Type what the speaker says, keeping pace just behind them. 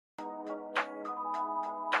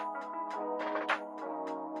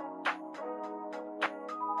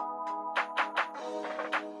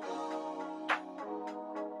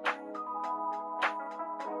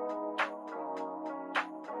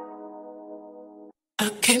I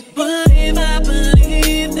can't believe I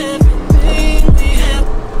believe everything we have.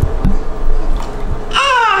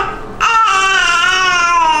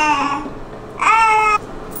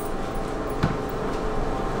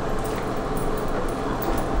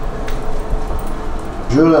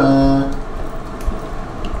 Julian.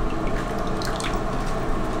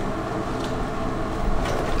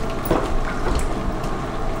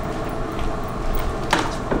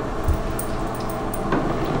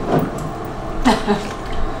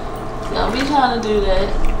 Don't be trying to do that.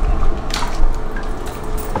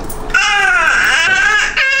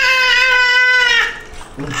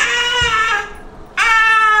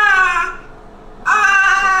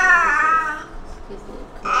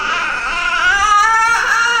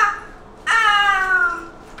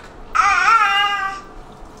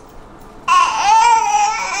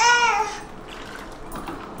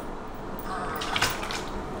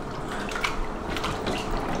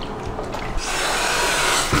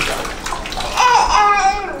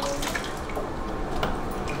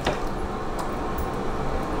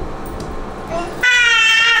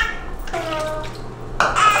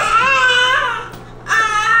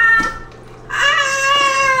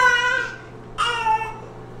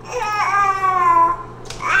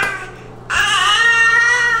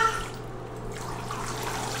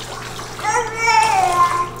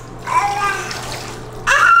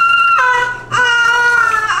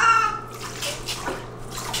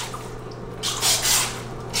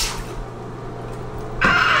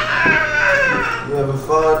 You having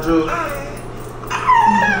fun, Drew?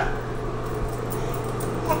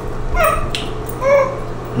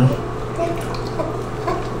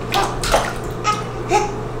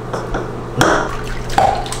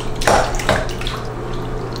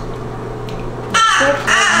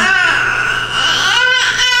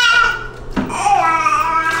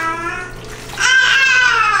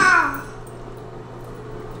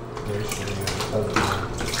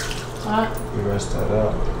 What? You rest that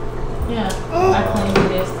out. Yeah, I cleaned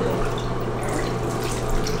it yesterday.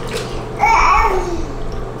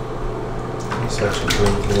 It's actually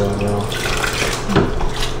pretty good right now.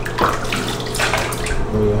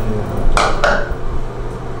 Oh yeah, yeah.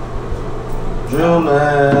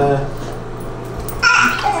 Julian.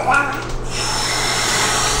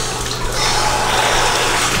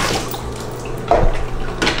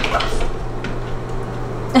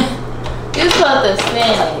 You're supposed to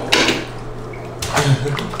spin it.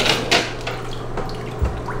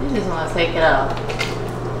 You just want to take it off.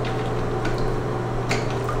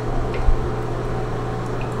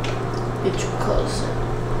 Get you closer.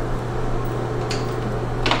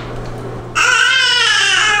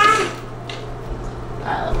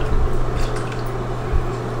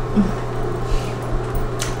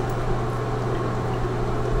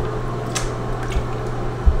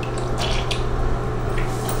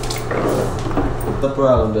 What's the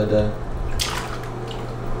problem, Dada?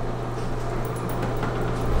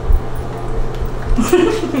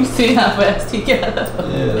 You see how fast he got up?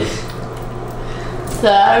 Yes.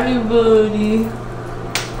 Sorry, booty.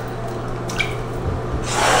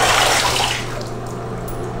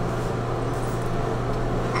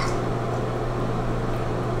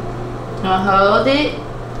 Hold it.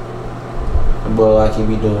 Boy, like he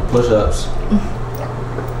be doing push-ups.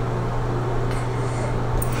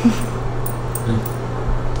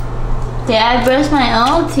 Dad, I brushed my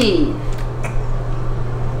own teeth.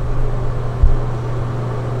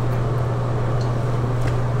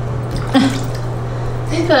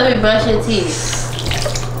 You probably brush your teeth.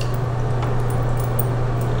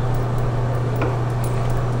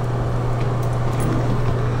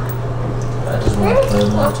 I just want to play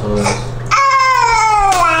with my toys.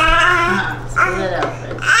 Spit it out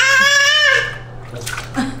first.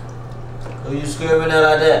 Who you screaming at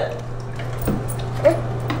like that?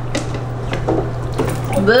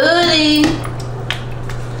 Booty.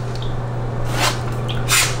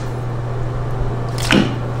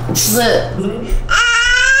 Look.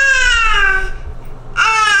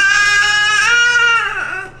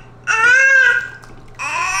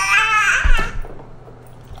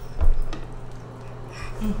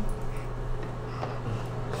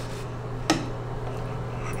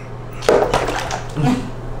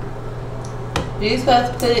 You're supposed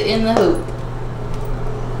to put it in the hoop.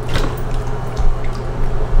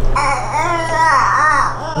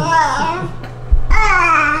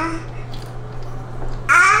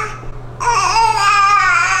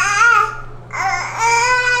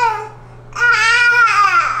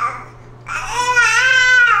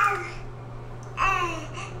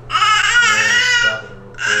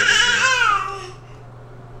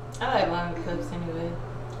 I like long clips anyway.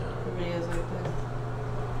 For videos like this.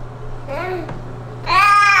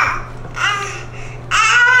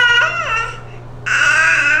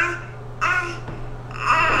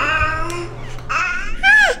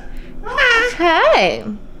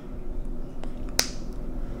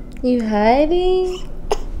 You hiding?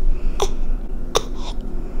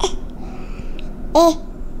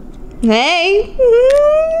 Hey.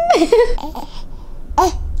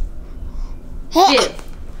 Here.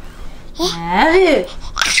 Have it.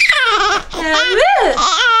 Have it.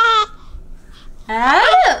 Have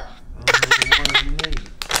it.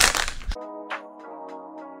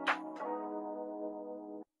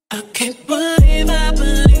 I can't believe I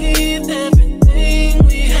believed everything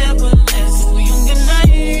we had was less. So young and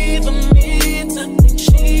naive of me to think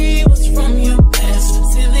she was from your past.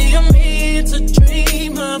 Silly of me to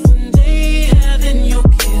dream of one day having your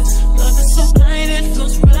kids. Love is so blind, it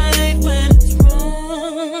feels right when it's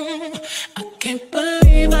wrong. I can't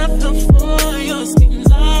believe I fell for your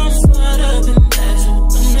schemes. I'm smarter than that.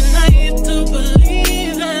 Dumb and naive to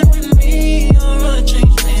believe that with me you're a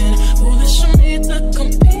changed man. Foolish of me to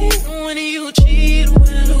compete when you cheat,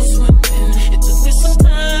 when who's swimming. It took me some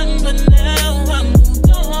time, but now I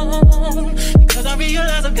moved on. Because I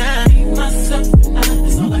realize I got myself and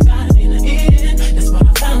that's all I got in the end. That's what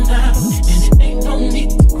I found out, and it ain't no need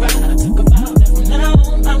to cry. I took a vow that from now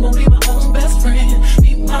on I'm gonna be my own best friend.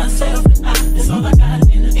 Be myself and that's all I got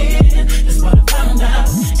in the end. That's what I found out,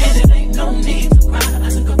 and it ain't no need to cry. I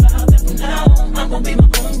took a vow that from now on I'm gonna be my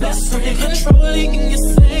own best friend. Controlling, you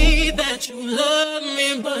say that you love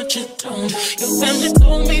me, but you don't. Your family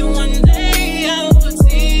told me one day I would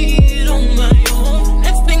see it on my own.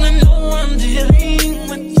 Next thing I know, I'm dealing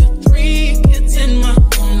with your 3 kids in my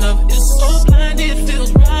own. Love is so blind, it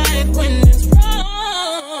feels right when it's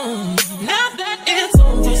wrong. Now that it's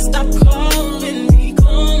over, stop calling me,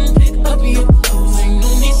 come pick up your clothes. Ain't no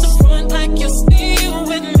need to front like you're still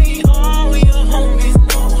with me. All your homies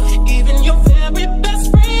know, even your very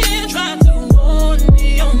best friend tried to warn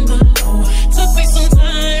me on the low. Took me some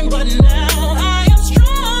time, but now I am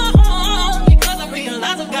strong. Because I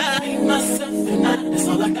realize I got myself and that's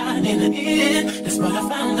all I got in the end. That's what I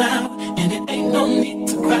found out, and it ain't no need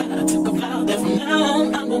to cry. I took a vow that from now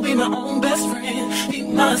on I'm gonna be my own best friend. Be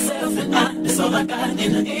myself and that's all I got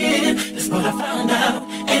in the end. That's what I found out,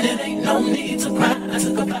 and it ain't no need to cry. I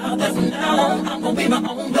took a vow that from now on I'm gonna be my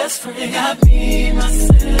own best friend. Got me,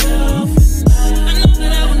 myself, and I know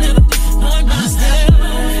that I will never disappoint myself.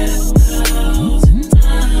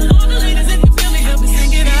 All the ladies, if you feel me, help me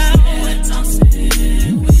sing it out. I'm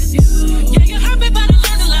sitting with you. Yeah, you hurt me, but I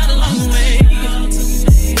learned a lot along the way.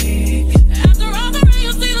 After all the rain,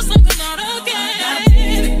 you'll see the sun come out again. I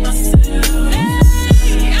pick myself.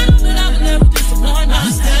 Hey, I know that I will never disappoint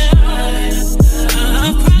myself.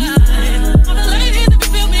 I'm crying. All the ladies, if you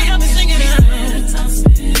feel me, help me sing it out. I'm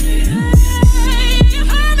sitting. Hey, you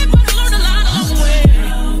hurt me, but I learned a lot along the way.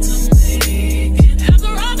 After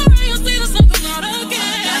all the rain, you'll see the sun come out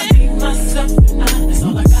again. I pick myself and that's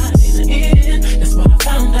all I got in the end. That's what I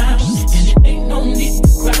found out, and it ain't no need to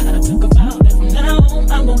cry. I took a vow that from now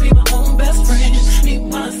on I'm gonna be my own best friend. Be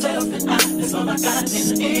myself and that's all I got in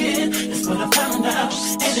the end. That's what I found out,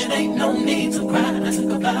 and it ain't no need to cry. I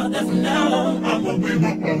took a vow that from now on I'm gonna be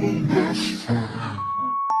my own best friend.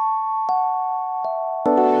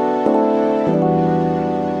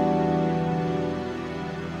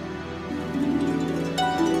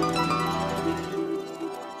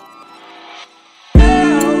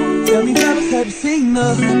 Tell me, have you seen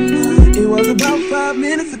her? It was about 5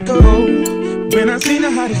 minutes ago when I seen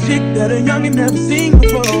the hottest chick that a youngin' never seen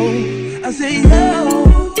before. I say, yo,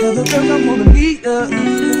 tell the girls I wanna meet her.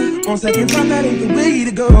 On second thought, that ain't the way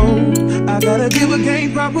to go. I gotta give her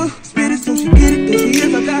game proper, spit it so she get it. There she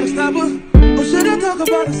is, I gotta stop her. Or should I talk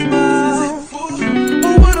about a smile?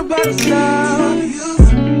 Or what about a style?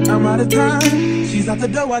 I'm out of time, she's out the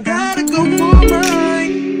door, I gotta go for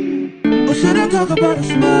mine. Or should I talk about a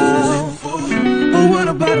smile? Or what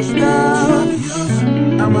about a style?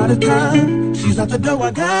 I'm out of time, she's out the door,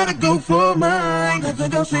 I gotta go for mine. Let the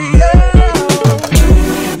girl say,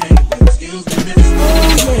 excuse me, miss.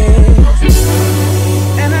 Oh, yeah.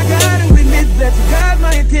 And I gotta admit that you got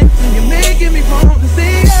my attention. You're making me want to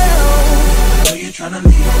say, oh. I know you're trying to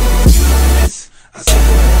leave, you miss. I said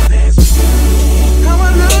I dance with you. How I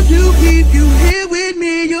love you, keep you here with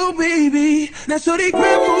me, yo baby. Now so they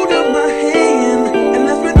grab hold of my hand.